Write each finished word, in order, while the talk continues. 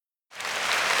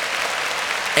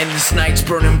Endless nights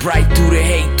burning bright through the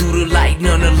hate, through the light.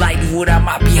 None of light what I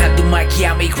might behind the mic.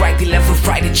 Yeah, I make right, they left for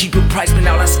fright. A cheaper price, but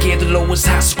now I'm scared. The lowest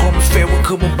high, so come fair. We're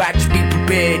coming back, just be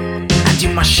prepared. I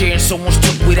did my share and someone's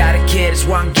took without a care. That's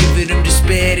why I'm giving them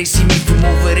despair. They see me from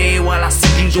over there while I see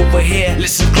things over here.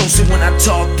 Listen closer when I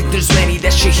talk, think there's many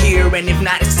that should hear. And if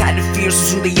not, it's time to fear,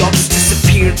 so soon they all just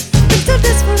disappear. We do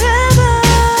this forever.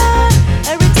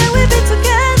 Every time we be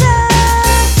together,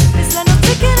 it's like not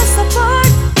taking us apart.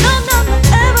 No, no, not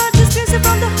ever. This music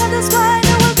from the heart, that's why I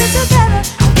know we'll be together.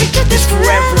 We do this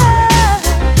forever.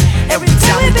 Every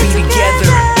time we be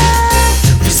together,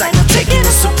 feels like not taking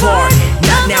us apart.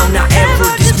 Not now, not ever.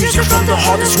 This music from the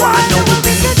heart, that's why I know we'll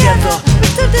be together. We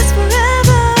do this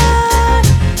forever.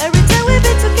 Every time we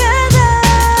be together,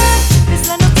 it's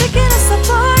like not taking us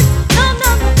apart. No, no,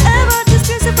 not ever. This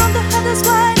music from the heart, that's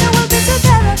why I know we'll be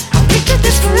together. We do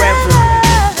this forever.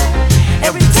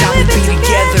 Every time we be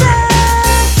together,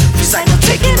 feels like not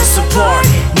taking us apart.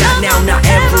 Not now, not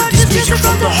ever. This music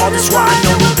from the heart, that's why I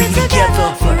know we'll be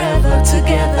together. Forever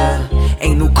together.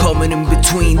 Ain't no coming in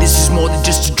between. This is more than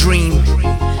just a dream.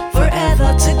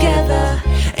 Forever together.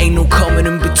 Ain't no coming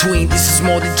in between. This is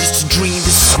more than just a dream.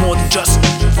 This is more than just.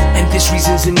 And this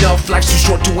reason's enough. Life's too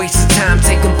short to waste the time.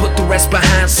 Take and put the rest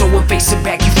behind. So when facing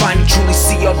back, you finally truly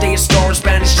see all day a star is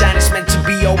bound to shine. It's meant to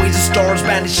be always a star is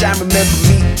bound to shine. Remember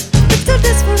me. We do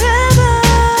this forever.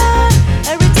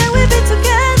 Every time we be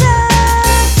together,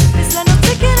 it's like not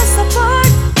taking us apart.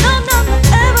 No, no, not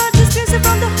ever. This music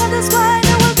from the heart, that's why I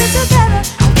know we'll be together.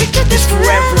 We do this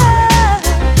forever.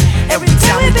 Every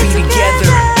time we be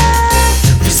together,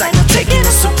 feels like not taking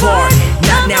us apart.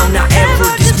 Not now, not ever.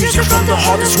 This music from the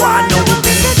heart, that's why I know we'll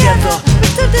be together. We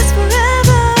do this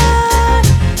forever.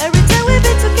 Every time we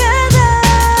be together,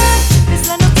 it's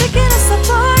like not taking us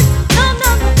apart. No, no,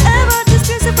 not ever. This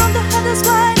music from the heart, that's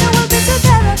why I know we'll be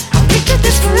together. We do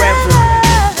this forever.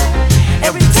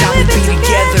 Every time we be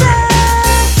together,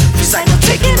 feels like not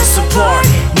taking us apart.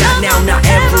 Not now, not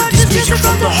ever. This music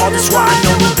from the heart, that's why I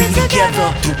know we'll be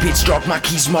together. Through pitch dark, my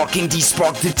keys marking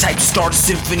D-spark. The type to start a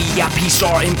symphony. I piece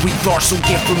art and breathe art, so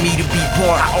get for me to be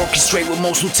part. I orchestrate what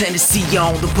most will tend to see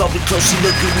on. The public closely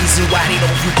look at reason why they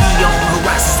don't view me on.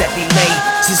 Horizons that they lay,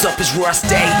 since up is where I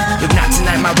stay. If not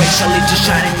tonight, my race shall live to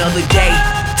shine another day.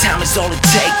 Time is all it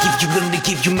take. If you willing to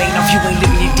give, you may not. If you ain't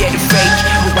living, you're dead and fake.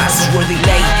 Horizons where they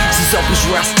lay, since up is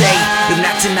where I stay. If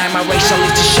not tonight, my race shall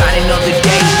live to shine another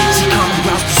day. See common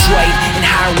grounds persuade, and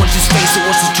higher ones just face. So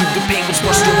what's the truth? The pain was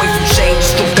brushed away from shame.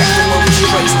 Just go back from where we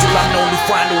strayed. Still I'm known to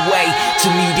find a way to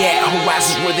me that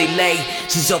horizons where they lay,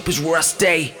 since up is where I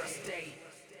stay.